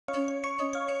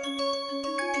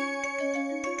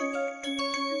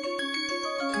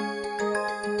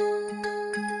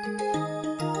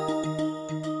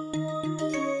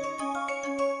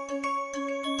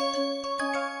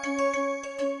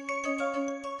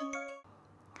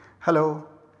Hello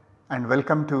and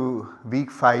welcome to week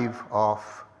 5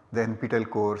 of the NPTEL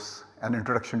course An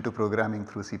Introduction to Programming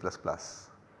through C++.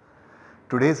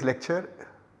 Today's lecture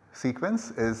sequence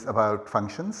is about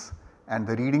functions and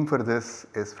the reading for this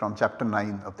is from chapter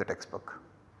 9 of the textbook.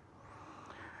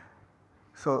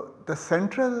 So, the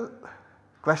central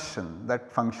question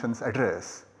that functions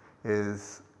address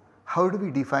is how do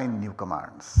we define new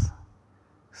commands?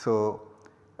 So,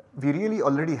 we really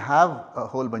already have a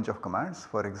whole bunch of commands,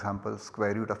 for example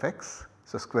square root of x.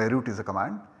 So, square root is a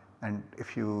command and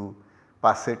if you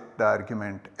pass it the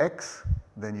argument x,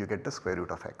 then you get the square root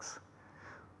of x.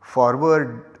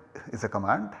 Forward is a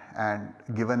command and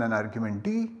given an argument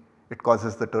d, it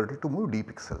causes the turtle to move d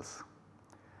pixels.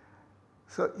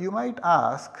 So, you might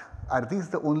ask, are these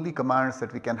the only commands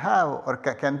that we can have or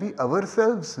can we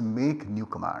ourselves make new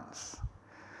commands?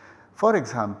 For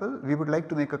example, we would like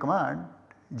to make a command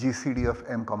GCD of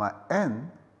m comma n,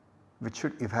 which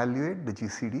should evaluate the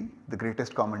GCD, the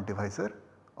greatest common divisor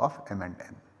of m and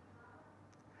n.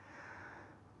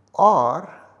 Or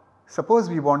suppose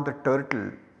we want the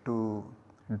turtle to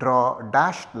draw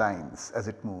dashed lines as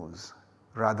it moves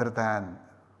rather than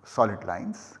solid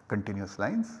lines, continuous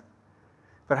lines.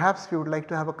 Perhaps we would like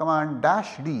to have a command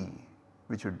dash d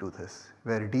which would do this,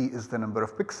 where d is the number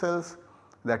of pixels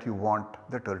that you want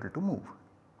the turtle to move.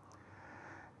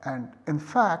 And in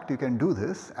fact you can do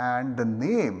this and the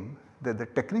name, the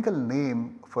technical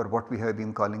name for what we have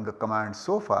been calling a command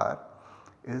so far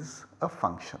is a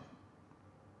function.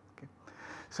 Okay.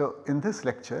 So, in this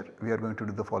lecture we are going to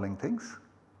do the following things.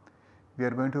 We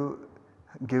are going to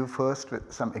give first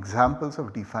with some examples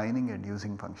of defining and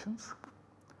using functions.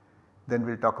 Then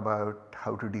we will talk about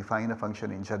how to define a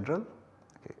function in general,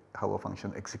 okay, how a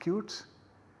function executes.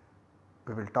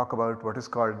 We will talk about what is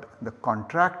called the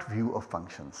contract view of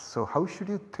functions. So, how should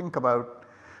you think about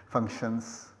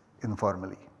functions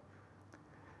informally?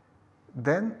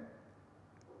 Then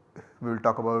we will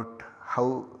talk about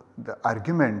how the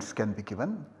arguments can be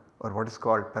given or what is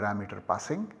called parameter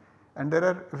passing, and there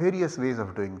are various ways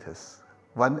of doing this.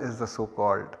 One is the so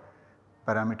called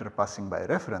parameter passing by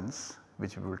reference,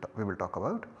 which we will talk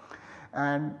about,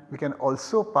 and we can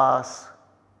also pass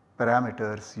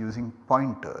parameters using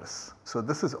pointers. So,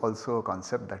 this is also a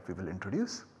concept that we will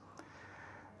introduce.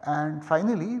 And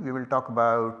finally, we will talk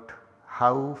about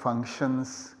how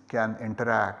functions can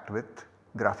interact with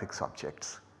graphics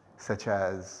objects such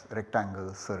as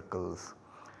rectangles, circles,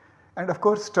 and of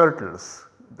course turtles.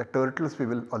 The turtles we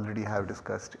will already have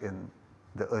discussed in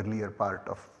the earlier part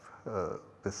of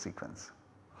this sequence.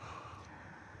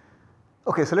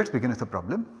 Okay, so let us begin with the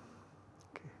problem.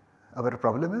 Our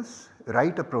problem is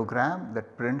write a program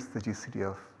that prints the GCD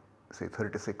of say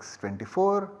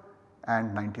 3624 and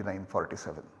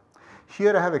 9947.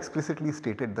 Here I have explicitly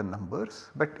stated the numbers,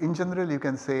 but in general you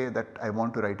can say that I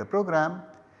want to write a program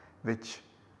which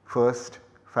first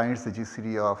finds the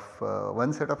GCD of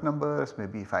one set of numbers,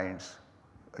 maybe finds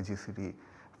a GCD,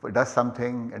 does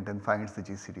something and then finds the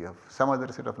GCD of some other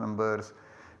set of numbers,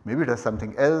 maybe does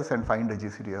something else and find a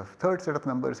GCD of third set of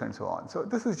numbers and so on. So,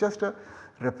 this is just a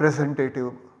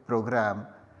representative program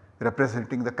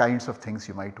representing the kinds of things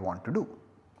you might want to do.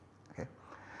 Okay.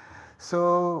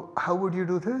 So, how would you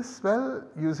do this? Well,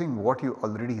 using what you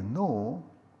already know,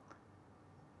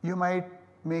 you might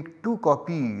make 2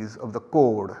 copies of the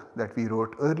code that we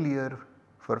wrote earlier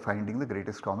for finding the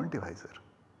greatest common divisor.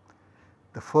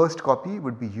 The first copy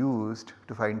would be used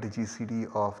to find the GCD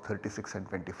of 36 and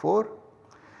 24.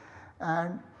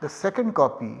 And the second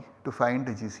copy to find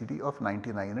the GCD of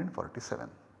 99 and 47.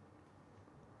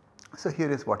 So,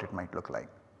 here is what it might look like.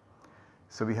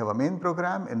 So, we have a main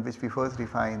program in which we first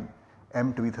define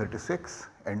m to be 36,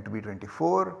 n to be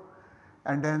 24,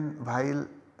 and then while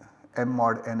m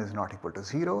mod n is not equal to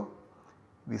 0,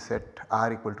 we set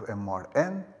r equal to m mod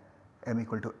n, m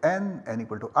equal to n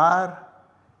equal to r,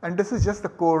 and this is just the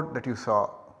code that you saw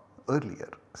earlier.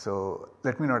 So,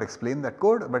 let me not explain that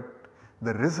code, but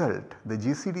the result, the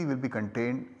GCD will be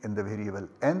contained in the variable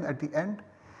n at the end,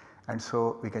 and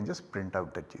so we can just print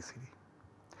out that GCD.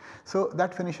 So,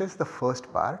 that finishes the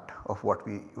first part of what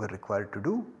we were required to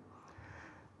do.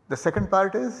 The second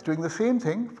part is doing the same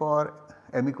thing for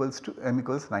m equals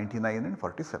 99 and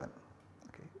 47.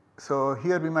 Okay. So,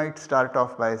 here we might start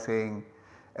off by saying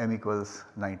m equals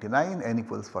 99, n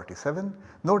equals 47.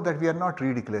 Note that we are not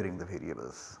redeclaring the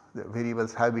variables. The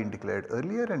variables have been declared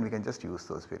earlier and we can just use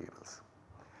those variables.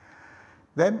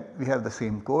 Then we have the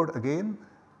same code again,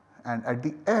 and at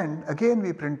the end again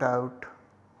we print out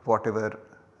whatever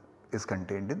is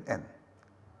contained in n.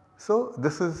 So,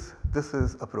 this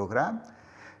is a program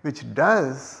which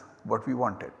does what we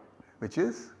wanted, which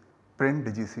is print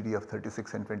the GCD of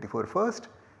 36 and 24 first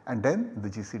and then the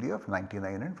GCD of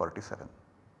 99 and 47.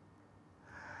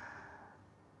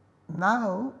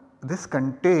 Now this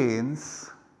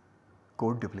contains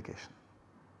code duplication.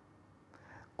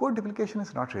 Code duplication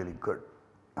is not really good.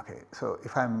 Okay, so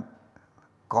if I am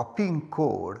copying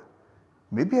code,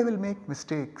 maybe I will make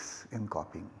mistakes in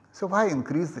copying. So why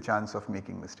increase the chance of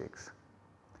making mistakes?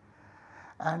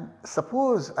 And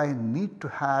suppose I need to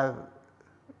have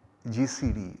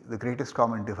GCD, the greatest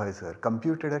common divisor,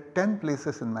 computed at 10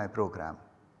 places in my program,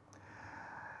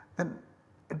 then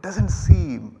it does not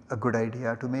seem a good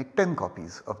idea to make 10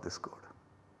 copies of this code.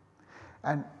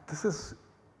 And this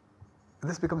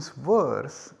becomes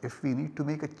worse if we need to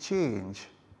make a change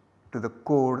to the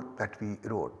code that we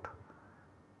wrote.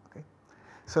 Okay.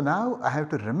 So now I have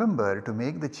to remember to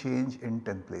make the change in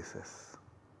 10 places.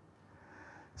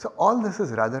 So all this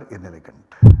is rather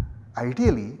inelegant.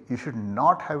 Ideally you should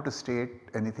not have to state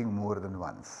anything more than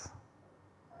once,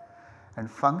 and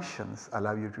functions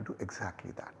allow you to do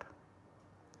exactly that.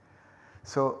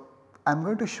 So I am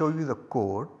going to show you the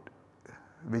code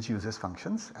which uses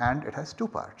functions, and it has two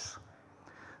parts.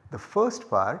 The first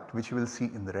part, which you will see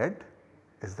in red,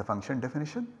 is the function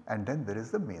definition, and then there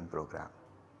is the main program.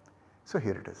 So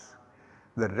here it is.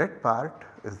 The red part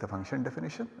is the function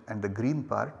definition and the green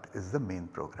part is the main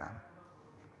program.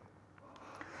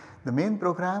 The main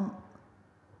program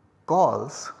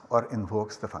calls or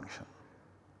invokes the function.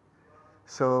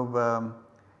 So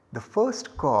the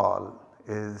first call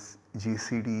is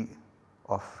GCD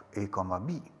of a comma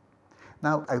b.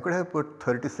 Now I could have put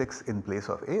 36 in place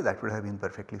of a, that would have been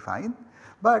perfectly fine,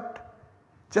 but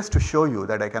just to show you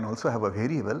that I can also have a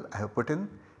variable, I have put in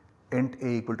int a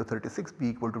equal to 36, b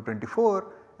equal to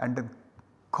 24, and then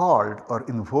called or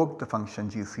invoked the function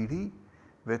GCD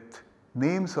with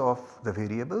names of the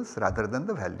variables rather than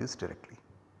the values directly.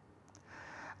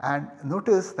 And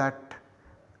notice that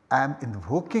I am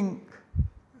invoking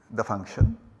the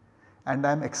function and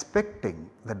I am expecting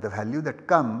that the value that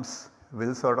comes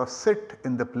will sort of sit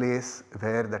in the place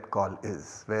where that call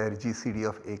is, where GCD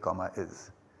of a comma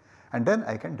is, and then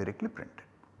I can directly print it.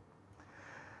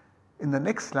 In the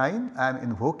next line I am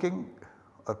invoking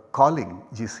or calling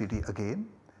GCD again,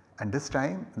 and this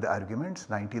time the arguments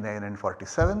 99 and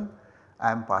 47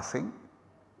 I am passing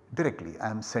directly, I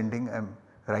am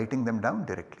writing them down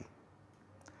directly.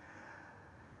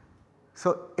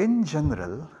 So in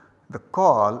general the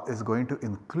call is going to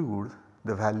include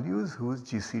the values whose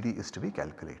GCD is to be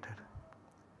calculated.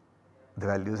 The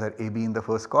values are AB in the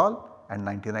first call and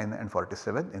 99 and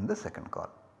 47 in the second call.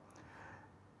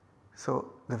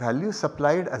 So the values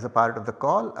supplied as a part of the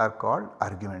call are called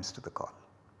arguments to the call.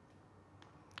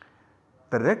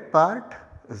 The red part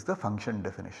is the function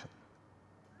definition.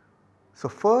 So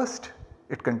first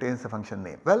it contains the function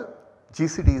name. Well,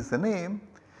 GCD is the name,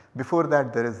 before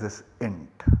that there is this int.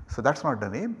 So that is not the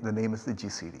name is the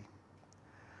GCD.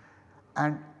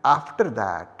 And after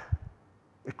that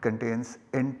it contains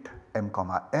int m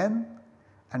comma n,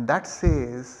 and that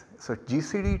says, so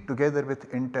GCD together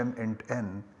with int m int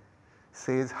n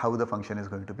says how the function is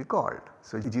going to be called.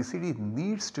 So GCD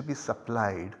needs to be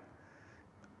supplied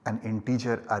an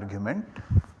integer argument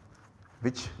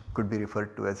which could be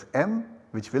referred to as m,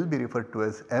 which will be referred to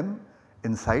as m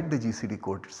inside the GCD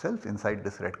code itself, inside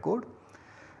this red code,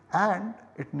 and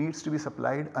it needs to be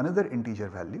supplied another integer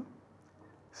value.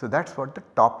 So that is what the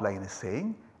top line is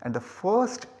saying, and the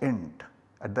first int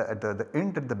the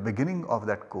int at the beginning of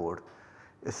that code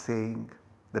is saying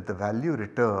that the value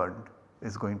returned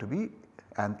is going to be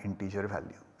an integer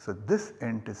value. So this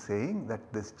int is saying that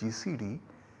this GCD,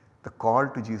 the call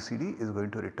to GCD is going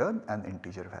to return an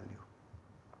integer value.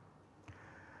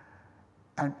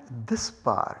 And this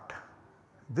part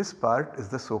is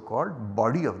the so called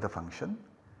body of the function,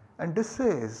 and this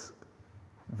says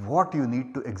what you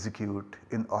need to execute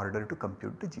in order to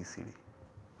compute the GCD.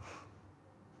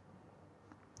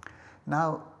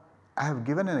 Now I have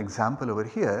given an example over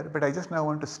here, but I just now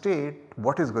want to state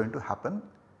what is going to happen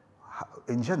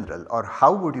in general, or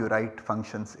how would you write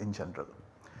functions in general.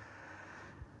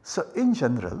 So in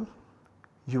general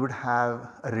you would have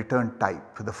a return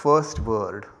type. The first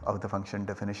word of the function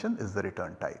definition is the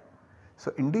return type.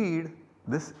 So indeed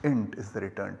this int is the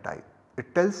return type.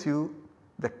 It tells you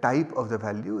the type of the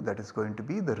value that is going to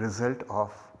be the result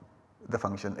of the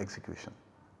function execution.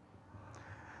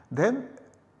 Then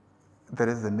there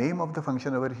is the name of the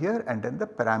function over here and then the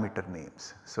parameter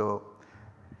names. So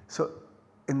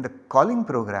in the calling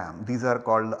program these are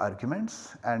called the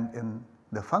arguments, and in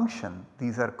the function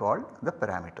these are called the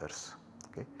parameters.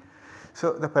 Okay.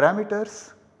 So the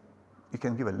parameters, you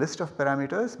can give a list of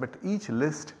parameters, but each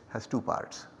list has two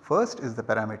parts. first is the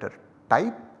parameter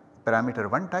type, parameter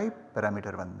 1 type,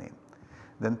 parameter 1 name,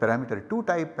 then parameter 2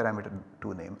 type, parameter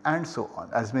 2 name, and so on,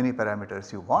 as many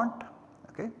parameters you want.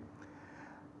 Okay.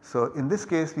 So, in this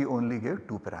case we only give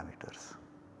 2 parameters,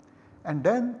 and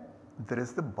then there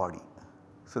is the body.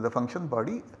 So, the function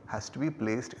body has to be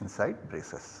placed inside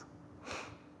braces.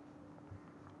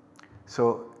 So,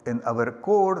 in our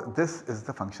code this is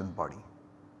the function body,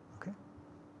 okay.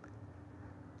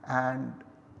 And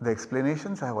the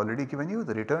explanations I have already given you.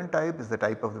 The return type is the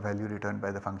type of the value returned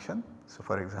by the function. So,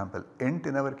 for example, int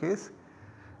in our case,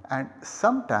 and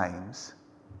sometimes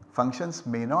functions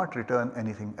may not return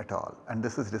anything at all, and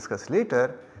this is discussed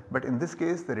later, but in this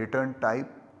case the return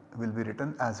type will be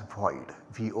written as void,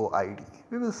 void.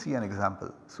 We will see an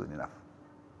example soon enough.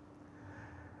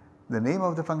 The name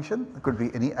of the function could be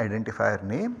any identifier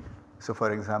name. So,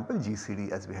 for example, GCD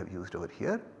as we have used over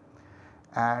here,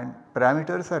 and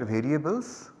parameters are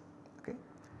variables, okay.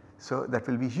 So, that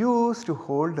will be used to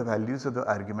hold the values of the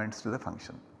arguments to the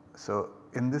function. So,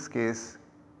 in this case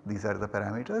these are the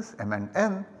parameters m and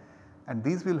n, and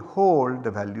these will hold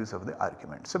the values of the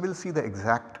argument. So, we will see the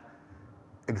exact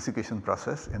execution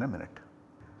process in a minute,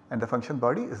 and the function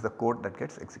body is the code that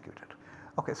gets executed.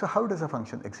 Okay, so how does a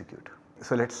function execute?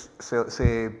 So, let us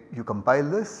say you compile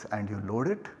this and you load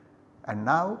it, and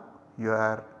now you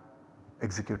are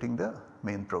executing the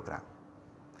main program.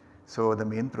 So, the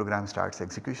main program starts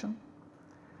execution,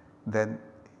 then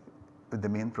the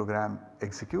main program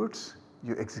executes,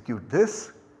 you execute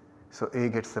this. So, A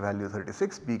gets the value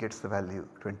 36, B gets the value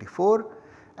 24,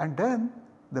 and then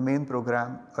the main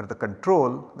program or the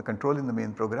control in the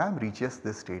main program reaches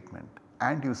this statement,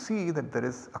 and you see that there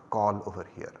is a call over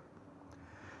here.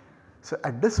 So,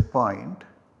 at this point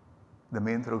the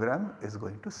main program is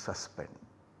going to suspend.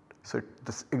 So,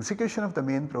 this execution of the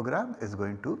main program is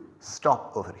going to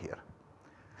stop over here,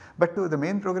 but the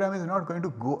main program is not going to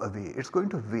go away, it is going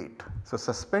to wait. So,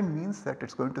 suspend means that it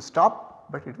is going to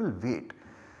stop, but it will wait.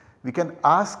 We can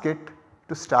ask it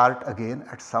to start again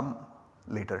at some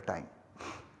later time.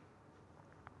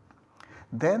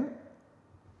 Then,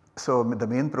 so the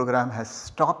main program has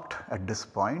stopped at this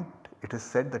point. It is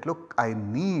said that, look, I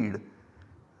need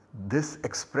this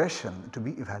expression to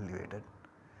be evaluated.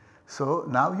 So,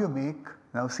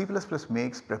 now C++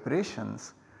 makes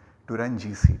preparations to run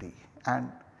GCD, and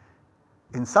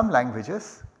in some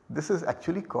languages this is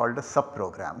actually called a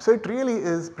subprogram. So, it really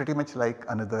is pretty much like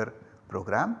another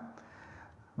program,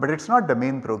 but it is not the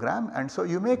main program, and so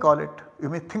you may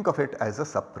think of it as a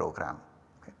subprogram.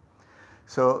 Okay.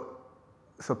 So,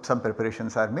 some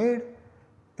preparations are made.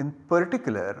 In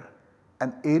particular,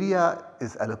 an area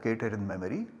is allocated in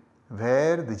memory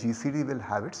where the GCD will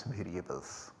have its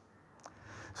variables.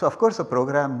 So, of course, a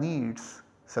program needs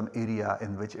some area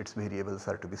in which its variables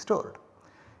are to be stored,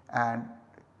 and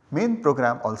main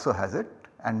program also has it,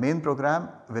 and main program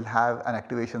will have an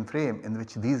activation frame in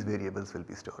which these variables will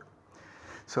be stored.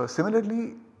 So,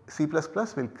 similarly, C++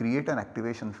 will create an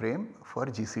activation frame for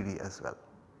GCD as well.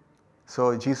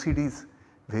 So, GCD's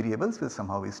variables will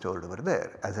somehow be stored over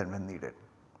there as and when needed.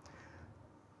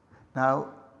 Now,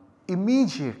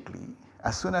 immediately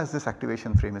as soon as this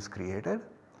activation frame is created,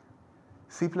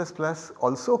 C++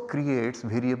 also creates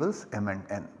variables m and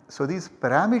n. So, these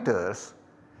parameters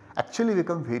actually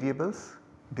become variables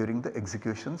during the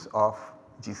executions of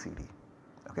GCD.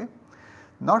 Okay.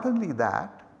 Not only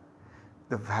that,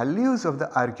 the values of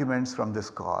the arguments from this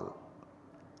call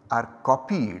are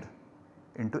copied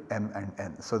into m and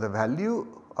n. So, the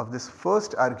value of this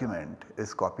first argument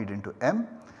is copied into m,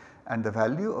 and the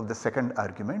value of the second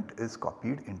argument is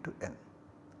copied into n.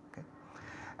 Okay.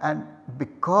 And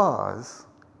because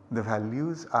the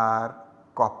values are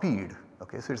copied,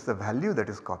 okay, so it is the value that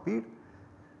is copied,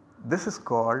 this is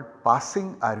called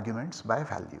passing arguments by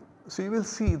value. So, you will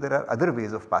see there are other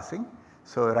ways of passing.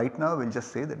 So, right now we will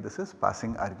just say that this is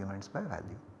passing arguments by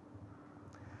value.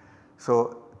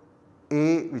 So,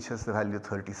 A, which has the value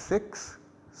 36,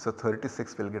 so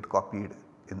 36 will get copied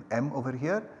in m over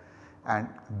here, and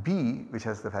B, which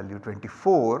has the value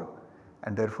 24,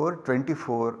 and therefore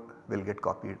 24 will get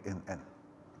copied in n.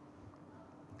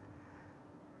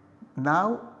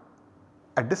 Now,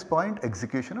 at this point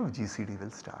execution of GCD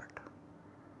will start.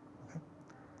 Okay.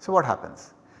 So, what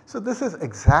happens? So, this is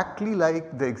exactly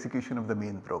like the execution of the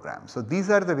main program. So, these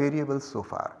are the variables so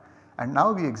far, and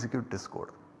now we execute this code.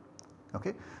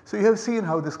 Okay. So, you have seen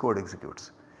how this code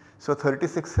executes. So,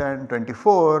 36 and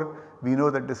 24, we know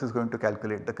that this is going to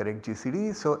calculate the correct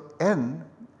GCD. So,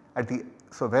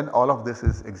 so when all of this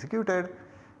is executed,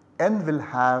 n will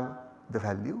have the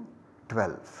value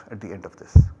 12 at the end of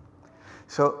this.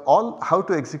 So how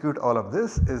to execute all of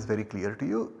this is very clear to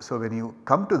you. So when you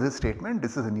come to this statement,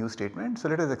 this is a new statement. So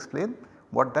let us explain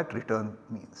what that return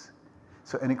means.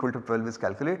 So n equal to 12 is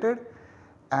calculated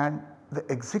and the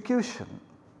execution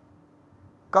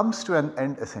comes to an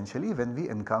end essentially when we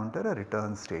encounter a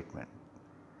return statement.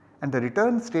 And the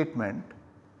return statement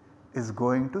is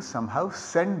going to somehow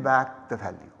send back the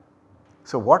value.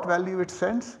 So what value it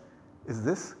sends is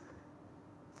this,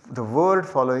 the word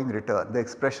following return, the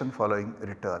expression following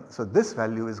return. So this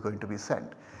value is going to be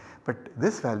sent, but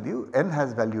this value n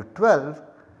has value 12,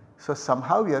 so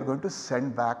somehow we are going to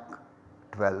send back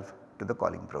 12 to the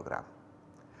calling program.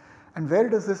 And where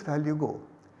does this value go?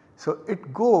 So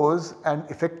it goes and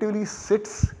effectively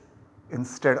sits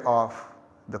instead of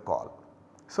the call.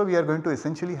 So we are going to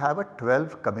essentially have a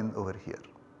 12 come in over here.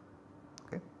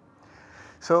 Okay.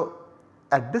 So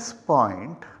at this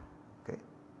point,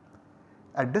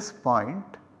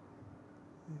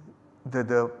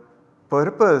 the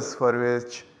purpose for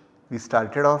which we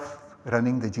started off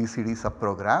running the GCD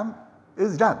subprogram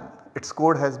is done. Its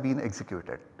code has been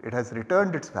executed. It has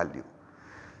returned its value.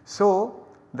 So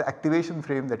the activation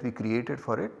frame that we created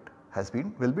for it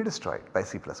will be destroyed by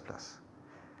C++.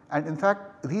 And in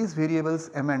fact these variables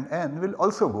m and n will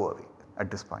also go away at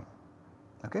this point.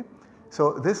 Okay.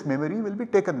 So this memory will be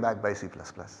taken back by C++.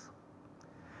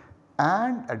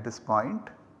 And at this point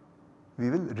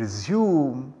we will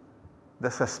resume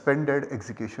the suspended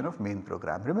execution of main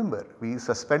program. Remember, we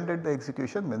suspended the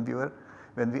execution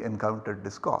when we encountered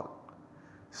this call.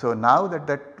 So now that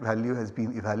that value has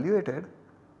been evaluated,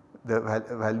 the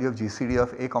value of GCD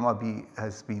of a comma b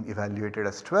has been evaluated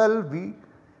as 12, we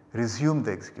resume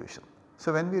the execution.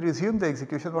 So when we resume the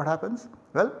execution, what happens?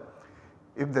 Well,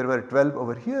 if there were 12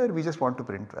 over here, we just want to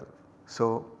print 12.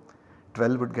 So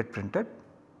 12 would get printed,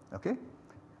 okay.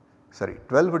 Sorry,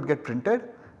 12 would get printed,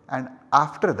 and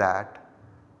after that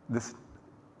this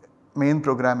main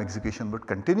program execution would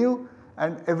continue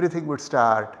and everything would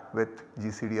start with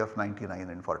GCD of 99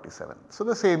 and 47. So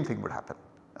the same thing would happen.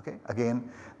 Okay.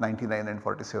 Again 99 and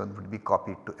 47 would be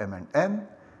copied to m and n,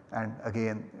 and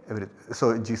again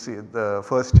so the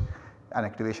first an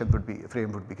activation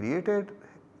frame would be created,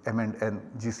 m and n,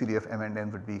 GCD of m and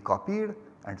n would be copied,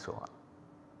 and so on.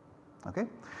 Okay.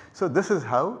 So this is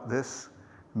how this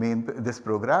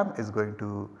program is going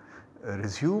to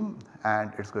resume,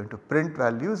 and it is going to print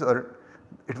values, or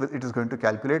it is going to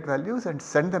calculate values and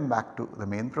send them back to the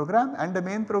main program, and the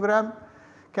main program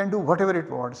can do whatever it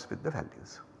wants with the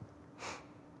values.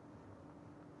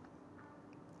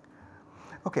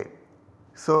 Okay.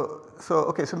 So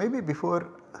maybe before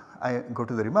I go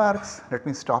to the remarks, let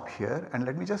me stop here and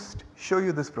let me just show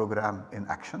you this program in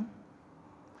action.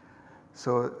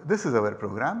 So this is our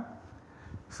program.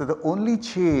 So the only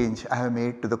change I have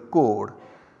made to the code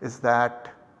is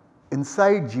that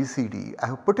inside GCD I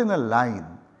have put in a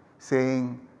line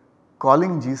saying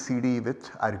calling GCD with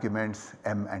arguments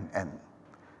m and n.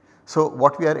 So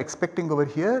what we are expecting over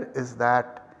here is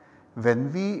that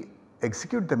when we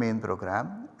execute the main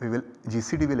program,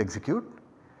 GCD will execute,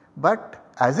 but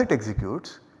as it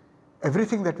executes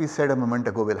everything that we said a moment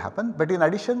ago will happen, but in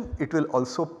addition it will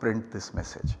also print this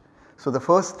message. So the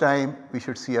first time we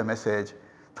should see a message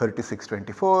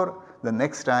 3624, the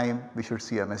next time we should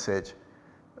see a message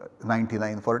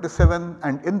 9947,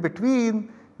 and in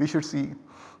between we should see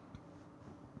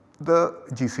the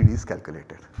GCDs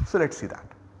calculated. So let us see that.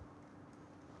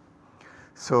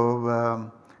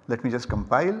 So let me just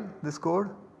compile this code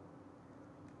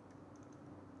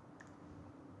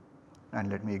and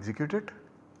let me execute it.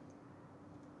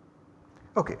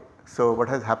 Okay. So what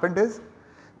has happened is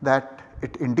that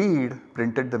it indeed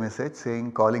printed the message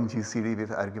saying calling GCD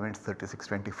with arguments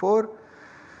 3624.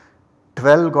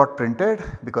 12 got printed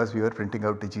because we were printing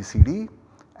out the GCD,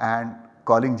 and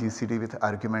calling GCD with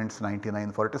arguments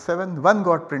 9947. 1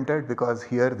 got printed because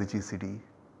here the GCD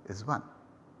is 1.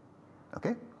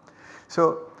 Okay.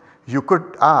 So you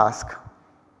could ask,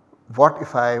 what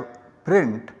if I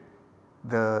print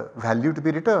the value to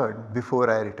be returned before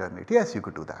I return it? Yes, you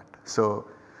could do that. So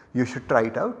you should try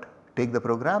it out. Take the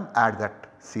program, add that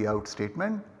cout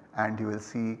statement, and you will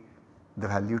see the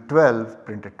value 12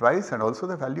 printed twice and also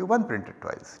the value 1 printed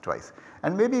twice.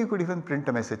 And maybe you could even print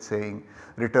a message saying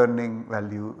returning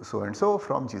value so and so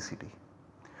from GCD.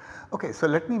 Okay, so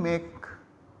let me make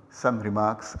some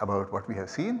remarks about what we have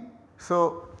seen.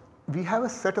 So we have a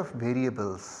set of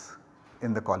variables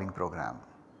in the calling program.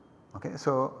 Okay,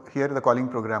 so here the calling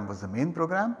program was the main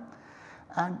program,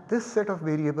 and this set of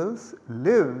variables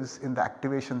lives in the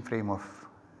activation frame of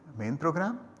main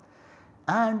program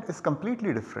and is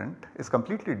completely different, is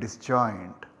completely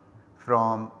disjoint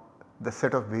from the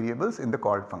set of variables in the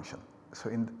called function. So,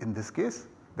 in this case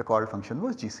the called function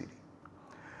was GCD.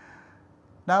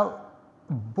 Now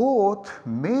both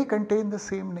may contain the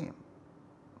same name.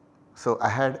 So, I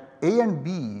had A and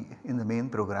B in the main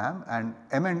program and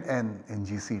M and N in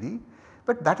GCD,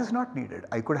 but that is not needed.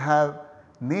 I could have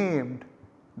named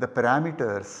the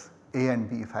parameters A and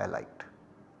B if I liked.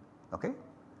 Okay?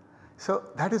 So,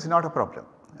 that is not a problem.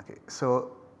 Okay?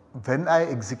 So, when I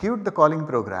execute the calling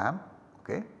program,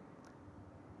 okay,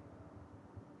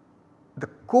 the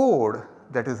code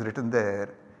that is written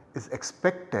there is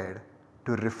expected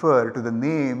to refer to the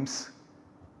names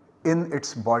in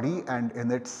its body and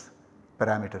in its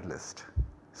parameter list.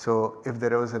 So, if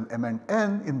there was an M and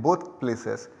N in both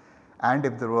places and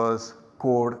if there was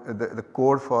code, the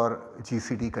code for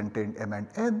GCD contained M and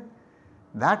N,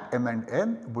 that M and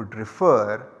N would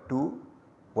refer to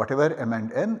whatever M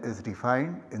and N is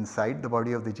defined inside the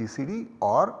body of the GCD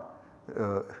or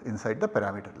inside the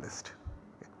parameter list.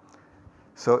 Okay.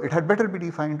 So, it had better be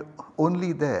defined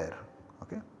only there.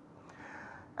 Okay.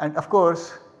 And of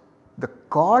course, the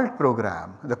called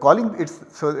program, the calling it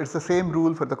is the same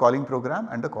rule for the calling program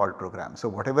and the called program. So,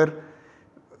 whatever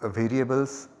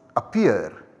variables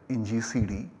appear in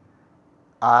GCD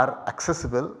are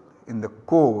accessible in the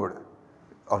code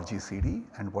of GCD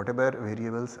and whatever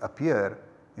variables appear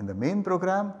in the main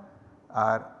program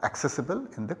are accessible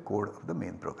in the code of the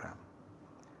main program.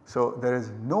 So, there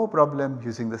is no problem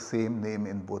using the same name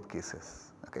in both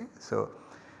cases. Okay. So,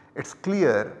 it is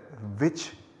clear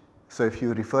which, so if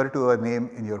you refer to a name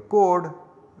in your code,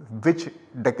 which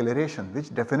declaration,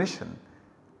 which definition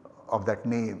of that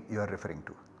name you are referring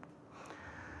to.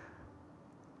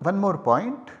 One more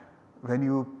point, when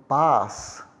you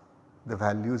pass the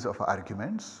values of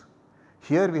arguments,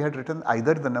 here we had written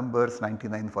either the numbers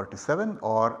 9947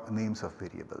 or names of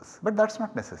variables, but that is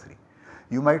not necessary.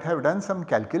 You might have done some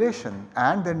calculation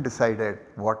and then decided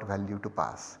what value to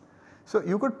pass. So,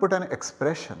 you could put an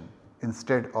expression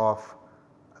instead of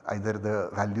either the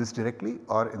values directly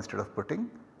or instead of putting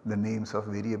the names of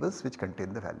variables which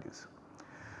contain the values.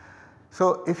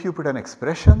 So, if you put an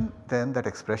expression, then that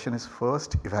expression is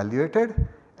first evaluated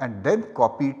and then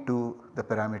copied to the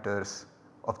parameters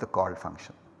of the called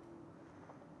function.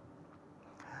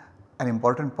 An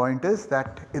important point is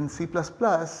that in C++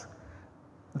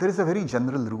 there is a very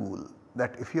general rule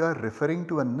that if you are referring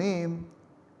to a name,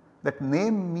 that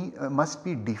name must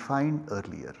be defined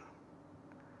earlier.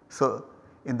 So,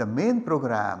 in the main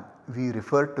program we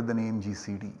refer to the name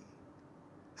GCD.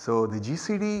 So, the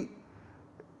GCD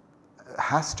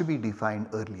has to be defined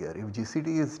earlier. If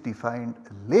GCD is defined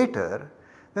later,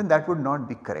 then that would not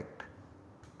be correct.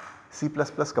 C++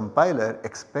 compiler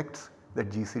expects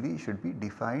that GCD should be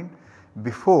defined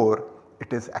before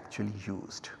it is actually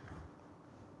used.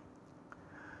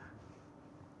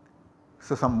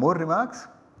 So, some more remarks.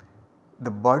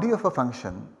 The body of a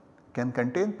function can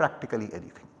contain practically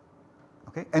anything,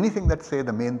 okay? Anything that say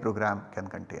the main program can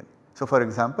contain. So, for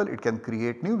example, it can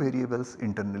create new variables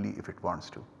internally if it wants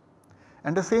to,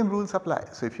 and the same rules apply.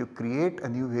 So, if you create a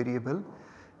new variable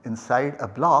inside a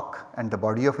block and the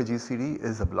body of a GCD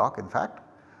is a block in fact,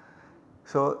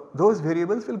 so those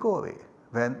variables will go away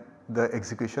when the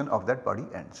execution of that body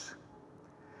ends.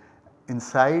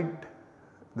 Inside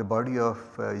the body of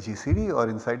GCD or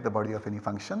inside the body of any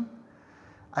function,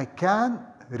 I can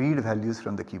read values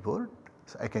from the keyboard.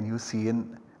 So, I can use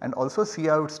cin and also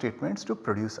cout statements to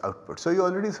produce output. So, you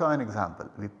already saw an example.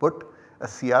 We put a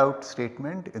cout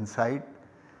statement inside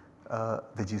the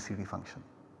GCD function.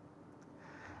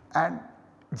 And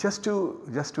just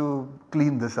to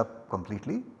clean this up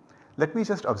completely, let me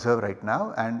just observe right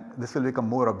now, and this will become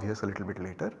more obvious a little bit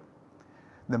later.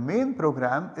 The main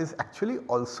program is actually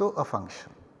also a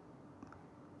function.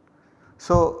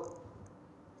 So,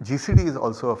 GCD is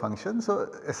also a function,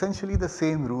 so essentially the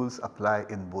same rules apply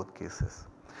in both cases.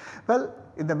 Well,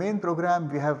 in the main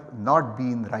program we have not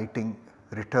been writing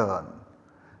return,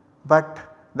 but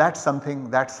that is something,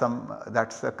 that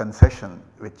is a concession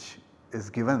which is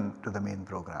given to the main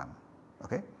program.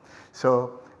 Okay?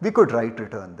 So, we could write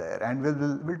return there and we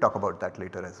will talk about that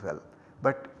later as well.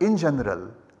 But in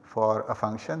general, for a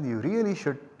function you really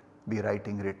should be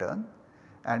writing return,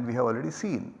 and we have already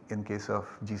seen in case of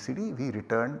GCD we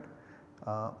returned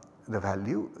the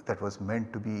value that was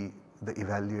meant to be the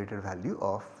evaluated value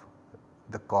of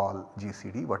the call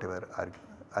GCD, whatever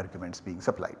arguments being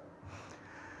supplied.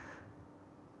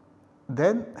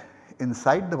 Then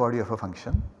inside the body of a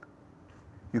function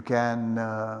you can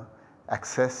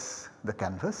access the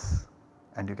canvas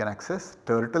and you can access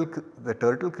the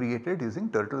turtle created using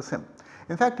turtlesim.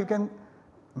 In fact, you can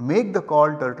make the call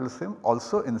turtlesim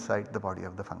also inside the body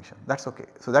of the function, that is okay.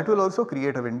 So, that will also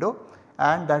create a window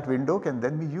and that window can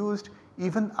then be used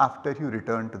even after you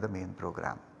return to the main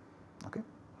program. Okay.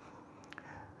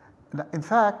 Now, in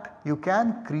fact, you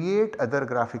can create other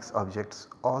graphics objects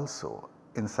also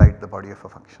inside the body of a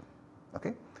function.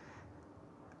 Okay.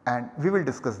 And we will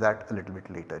discuss that a little bit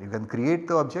later. You can create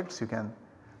the objects, you can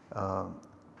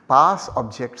pass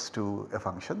objects to a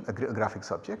function, a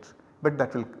graphics objects, but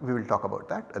that we will talk about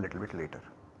that a little bit later.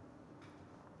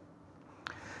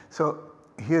 So,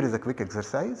 here is a quick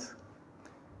exercise.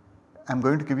 I am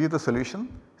going to give you the solution.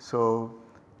 So,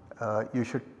 you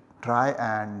should try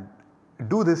and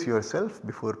do this yourself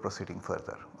before proceeding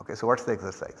further. Okay. So, what is the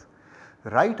exercise?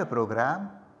 Write a program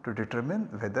to determine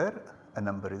whether a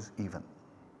number is even.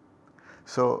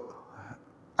 So,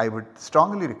 I would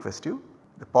strongly request you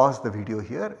to pause the video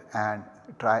here and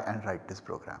try and write this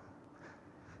program.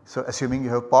 So, assuming you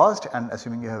have paused and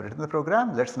assuming you have written the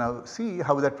program, let us now see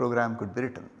how that program could be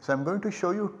written. So, I am going to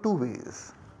show you two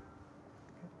ways.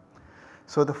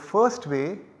 So, the first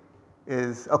way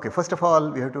is, okay, first of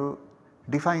all we have to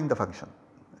define the function.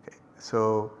 Okay.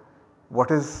 So,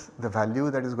 what is the value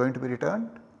that is going to be returned?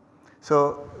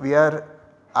 So, we are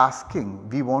asking,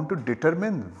 we want to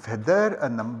determine whether a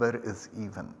number is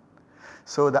even.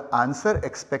 So, the answer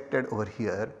expected over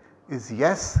here is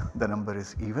yes, the number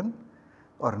is even,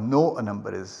 or no, a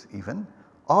number is even,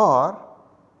 or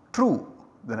true,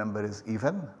 the number is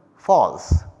even,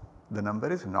 false, the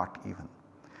number is not even.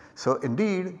 So,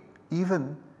 indeed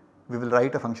even, we will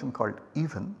write a function called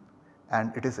even,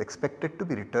 and it is expected to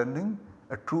be returning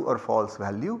a true or false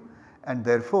value, and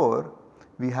therefore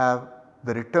we have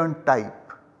the return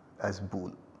type as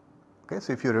bool. Okay.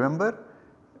 So, if you remember,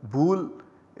 bool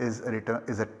is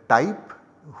a type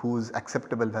whose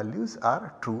acceptable values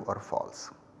are true or false.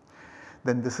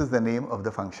 Then this is the name of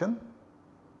the function,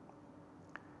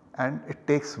 and it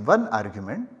takes one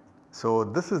argument. So,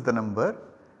 this is the number,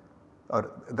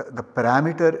 or the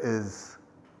parameter is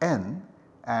n,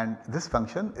 and this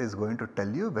function is going to tell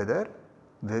you whether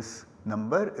this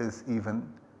number is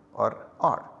even or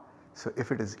odd. So,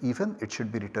 if it is even, it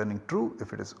should be returning true,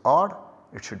 if it is odd,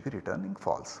 it should be returning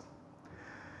false.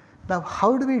 Now,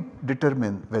 how do we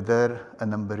determine whether a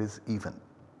number is even?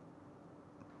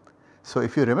 So,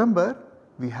 if you remember,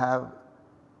 we have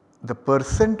the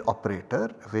percent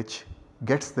operator which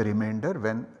gets the remainder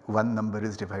when one number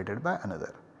is divided by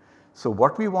another. So,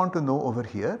 what we want to know over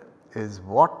here is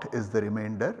what is the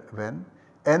remainder when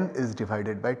n is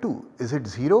divided by 2. Is it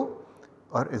 0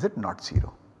 or is it not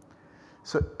 0?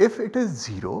 So, if it is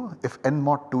 0, if n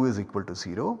mod 2 is equal to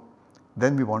 0,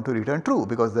 then we want to return true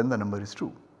because then the number is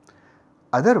true.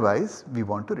 Otherwise, we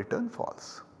want to return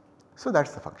false. So, that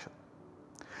is the function.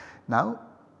 Now,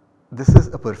 this is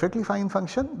a perfectly fine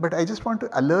function, but I just want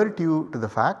to alert you to the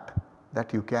fact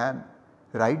that you can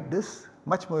write this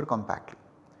much more compactly.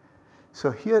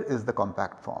 So, here is the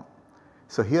compact form.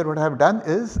 So, here what I have done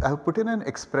is I have put in an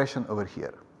expression over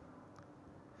here.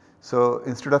 So,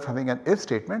 instead of having an if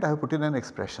statement, I have put in an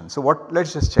expression. So, let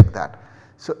us just check that.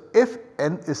 So, if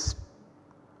n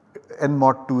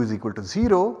mod 2 is equal to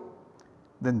 0,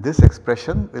 then this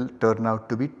expression will turn out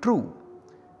to be true,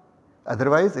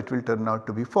 otherwise it will turn out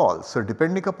to be false. So,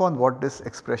 depending upon what this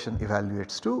expression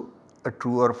evaluates to, a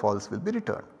true or false will be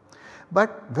returned.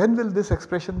 But when will this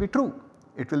expression be true?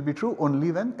 It will be true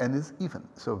only when n is even.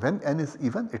 So, when n is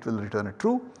even, it will return a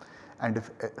true, and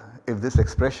if this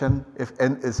expression, if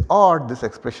n is odd, this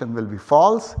expression will be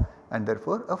false, and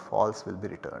therefore a false will be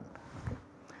returned. Okay.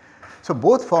 So,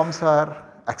 both forms are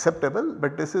acceptable,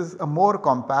 but this is a more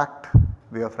compact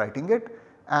way of writing it,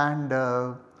 and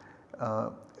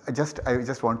I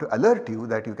just want to alert you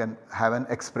that you can have an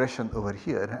expression over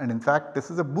here, and in fact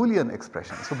this is a Boolean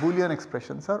expression. So, Boolean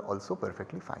expressions are also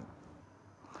perfectly fine.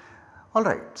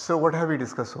 Alright, so what have we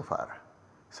discussed so far?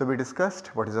 So, we discussed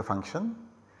what is a function,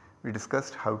 we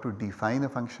discussed how to define a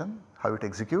function, how it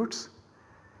executes,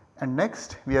 and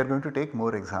next we are going to take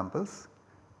more examples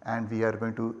and we are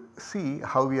going to see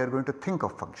how we are going to think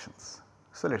of functions.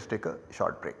 So, let us take a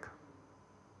short break.